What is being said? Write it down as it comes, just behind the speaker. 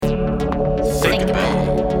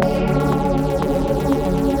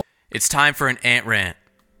It's time for an ant rant.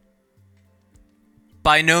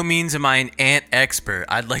 By no means am I an ant expert.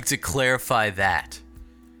 I'd like to clarify that.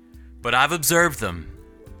 But I've observed them,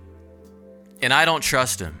 and I don't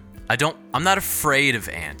trust them. I'm not afraid of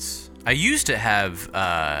ants. I used to have,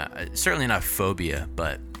 certainly not phobia,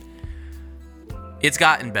 but it's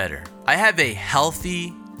gotten better. I have a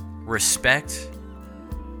healthy respect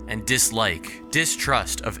and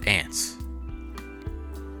distrust of ants.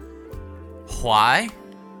 Why?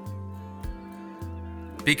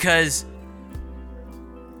 Because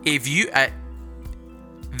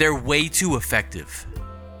they're way too effective.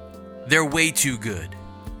 They're way too good.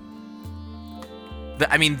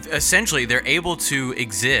 I mean, essentially, they're able to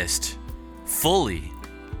exist fully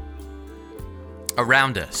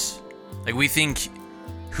around us. Like, we think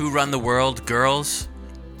who run the world, girls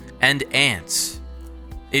and ants.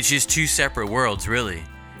 It's just two separate worlds, really.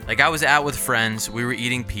 Like, I was out with friends. We were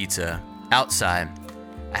eating pizza outside.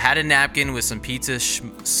 I had a napkin with some pizza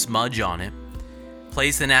smudge on it.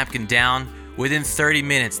 Placed the napkin down. Within 30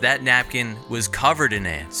 minutes, that napkin was covered in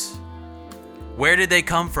ants. Where did they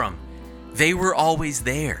come from? They were always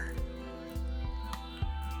there.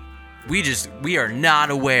 We are not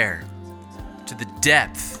aware to the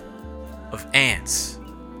depth of ants.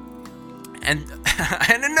 And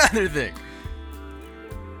another thing.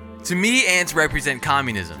 To me, ants represent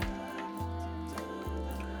communism.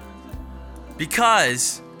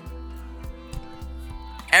 Because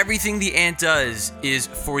everything the ant does is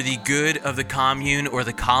for the good of the commune or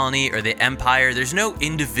the colony or the empire. There's no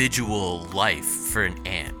individual life for an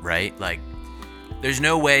ant, right? Like, there's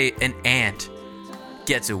no way an ant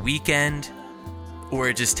gets a weekend or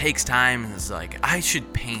it just takes time and is like, I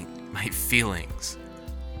should paint my feelings.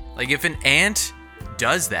 Like, if an ant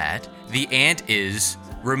does that, the ant is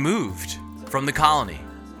removed from the colony.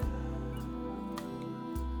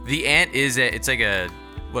 The ant is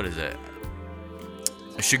what is it?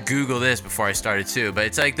 I should Google this before I started too, but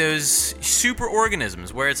it's like those super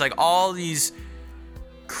organisms where it's like all these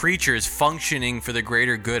creatures functioning for the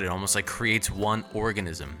greater good. It almost like creates one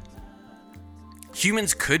organism.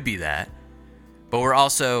 Humans could be that, but we're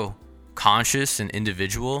also conscious and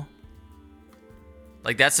individual.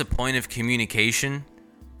 Like, that's the point of communication,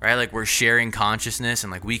 right? Like, we're sharing consciousness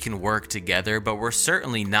and like we can work together, but we're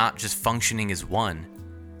certainly not just functioning as one.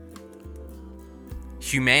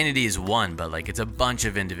 Humanity is one, but like it's a bunch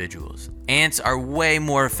of individuals. Ants are way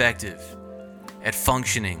more effective at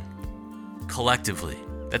functioning collectively.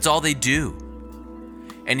 That's all they do.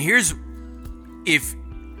 And if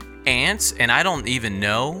ants, and I don't even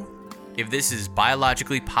know if this is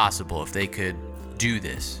biologically possible, if they could do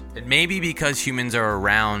this. It may be because humans are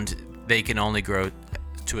around, they can only grow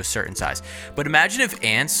to a certain size. But imagine if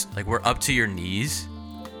ants like were up to your knees,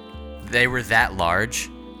 they were that large,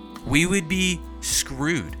 we would be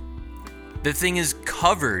screwed. The thing is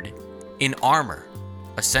covered in armor,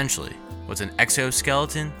 essentially. What's an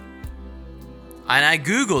exoskeleton? And I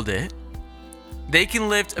Googled it. They can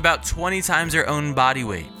lift about 20 times their own body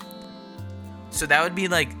weight. So that would be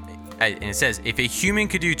like, and it says, if a human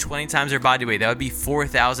could do 20 times their body weight, that would be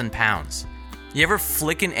 4,000 pounds. You ever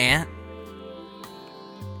flick an ant?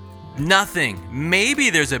 Nothing. Maybe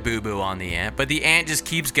there's a boo-boo on the ant, but the ant just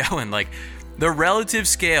keeps going. Like, the relative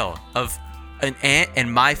scale of an ant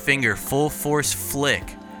and my finger full force flick,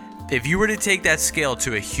 if you were to take that scale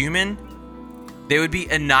to a human, they would be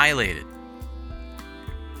annihilated.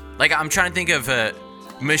 Like, I'm trying to think of a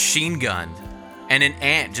machine gun and an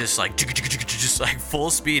ant just like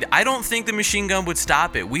full speed. I don't think the machine gun would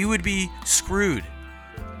stop it. We would be screwed.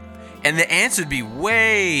 And the ants would be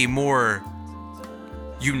way more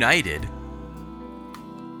united.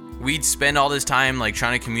 We'd spend all this time like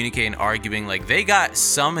trying to communicate and arguing. Like, they got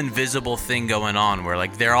some invisible thing going on where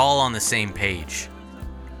like they're all on the same page.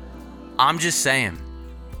 I'm just saying.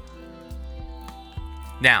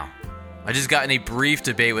 Now, I just got in a brief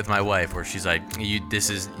debate with my wife where she's like,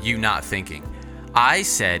 this is you not thinking. I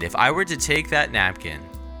said if I were to take that napkin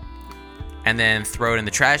and then throw it in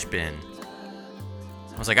the trash bin,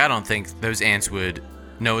 I was like, I don't think those ants would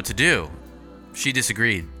know what to do. She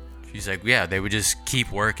disagreed. She's like, yeah, they would just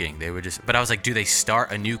keep working. But I was like, do they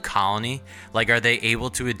start a new colony? Like, are they able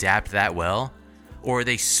to adapt that well? Or are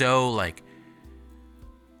they so like,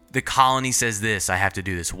 the colony says this, I have to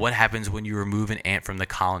do this. What happens when you remove an ant from the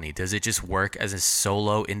colony? Does it just work as a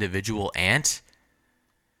solo individual ant?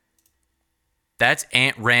 That's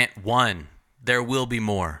Ant Rant 1. There will be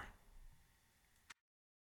more.